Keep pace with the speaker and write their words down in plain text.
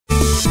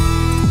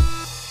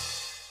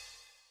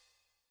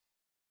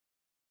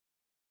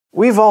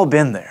We've all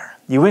been there.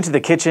 You went to the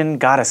kitchen,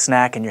 got a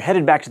snack, and you're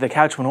headed back to the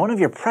couch when one of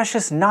your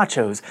precious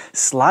nachos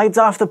slides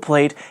off the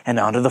plate and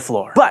onto the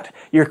floor. But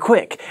you're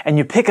quick, and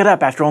you pick it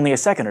up after only a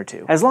second or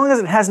two. As long as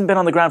it hasn't been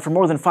on the ground for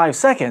more than 5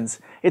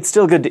 seconds, it's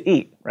still good to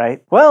eat,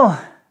 right?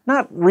 Well,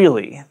 not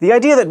really. The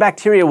idea that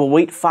bacteria will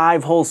wait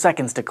 5 whole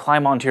seconds to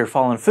climb onto your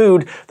fallen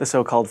food, the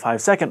so-called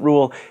 5-second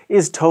rule,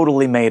 is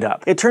totally made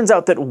up. It turns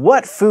out that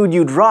what food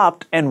you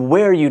dropped and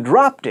where you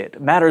dropped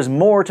it matters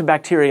more to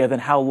bacteria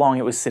than how long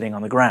it was sitting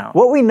on the ground.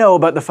 What we know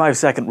about the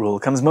 5-second rule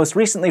comes most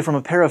recently from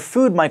a pair of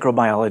food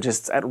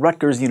microbiologists at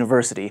Rutgers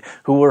University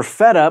who were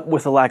fed up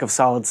with the lack of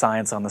solid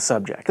science on the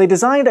subject. They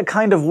designed a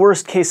kind of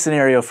worst-case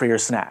scenario for your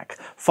snack,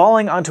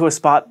 falling onto a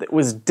spot that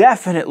was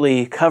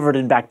definitely covered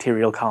in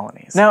bacterial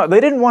colonies. Now, they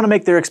didn't want to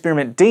make their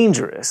experiment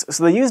dangerous,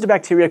 so they used a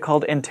bacteria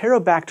called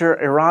Enterobacter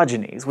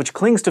aerogenes, which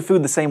clings to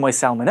food the same way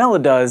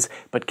Salmonella does,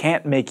 but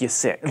can't make you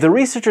sick. The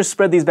researchers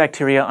spread these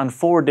bacteria on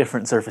 4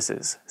 different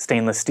surfaces: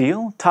 stainless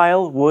steel,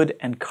 tile, wood,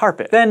 and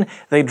carpet. Then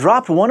they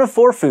dropped one of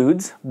 4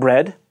 foods,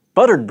 bread,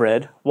 buttered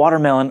bread,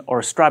 watermelon,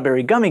 or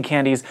strawberry gummy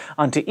candies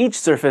onto each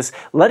surface,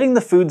 letting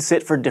the food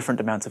sit for different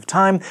amounts of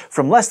time,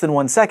 from less than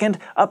 1 second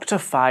up to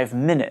 5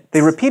 minutes.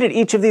 They repeated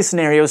each of these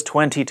scenarios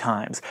 20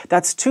 times.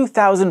 That's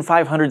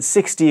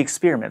 2,560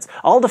 experiments,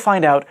 all to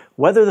find out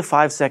whether the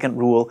 5-second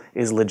rule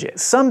is legit.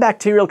 Some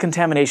bacterial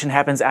contamination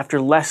happens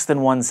after less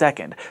than 1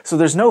 second, so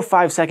there's no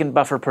 5-second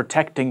buffer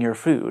protecting your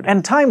food.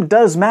 And time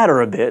does matter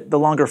a bit. The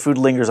longer food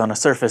lingers on a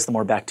surface, the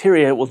more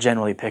bacteria it will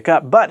generally pick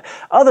up, but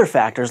other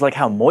factors like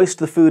how moist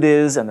the food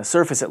is and the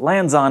surface it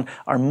lands on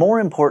are more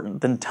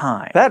important than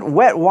time. That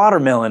wet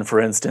watermelon,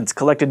 for instance,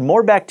 collected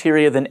more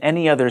bacteria than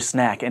any other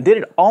snack and did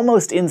it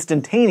almost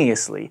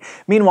instantaneously.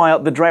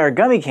 Meanwhile, the drier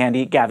gummy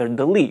candy gathered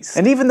the least.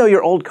 And even though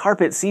your old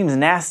carpet seems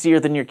nastier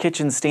than your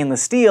kitchen's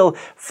stainless steel,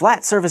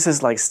 flat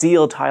surfaces like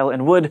steel, tile,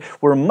 and wood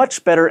were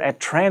much better at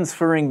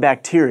transferring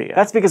bacteria.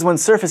 That's because when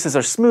surfaces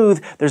are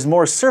smooth, there's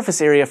more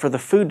surface area for the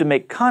food to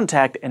make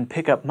contact and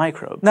pick up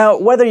microbes. Now,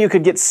 whether you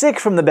could get sick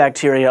from the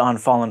bacteria on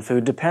fallen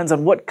food depends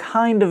on what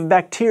kind of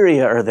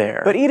bacteria are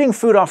there. But eating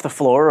food off the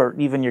floor, or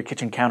even your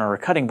kitchen counter or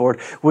cutting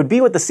board, would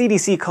be what the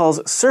CDC calls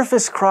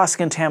surface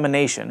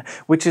cross-contamination,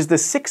 which is the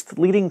 6th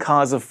leading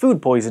cause of food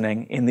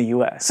poisoning in the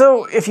US.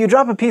 So if you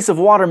drop a piece of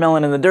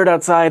watermelon in the dirt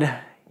outside,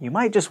 you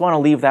might just want to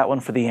leave that one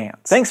for the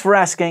ants. Thanks for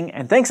asking,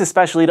 and thanks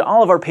especially to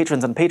all of our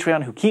patrons on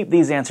Patreon who keep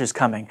these answers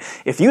coming.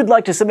 If you'd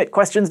like to submit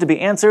questions to be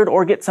answered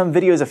or get some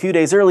videos a few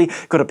days early,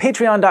 go to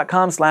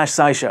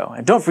patreon.com/SciShow.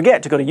 And don't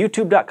forget to go to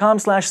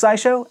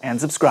youtube.com/SciShow and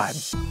subscribe.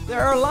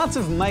 There are lots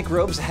of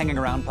microbes hanging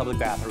around public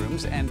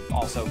bathrooms and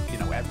also,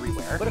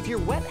 everywhere. But if your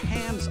wet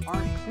hands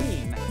aren't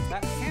clean,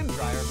 that hand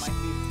dryer might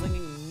be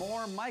flinging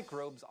more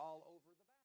microbes all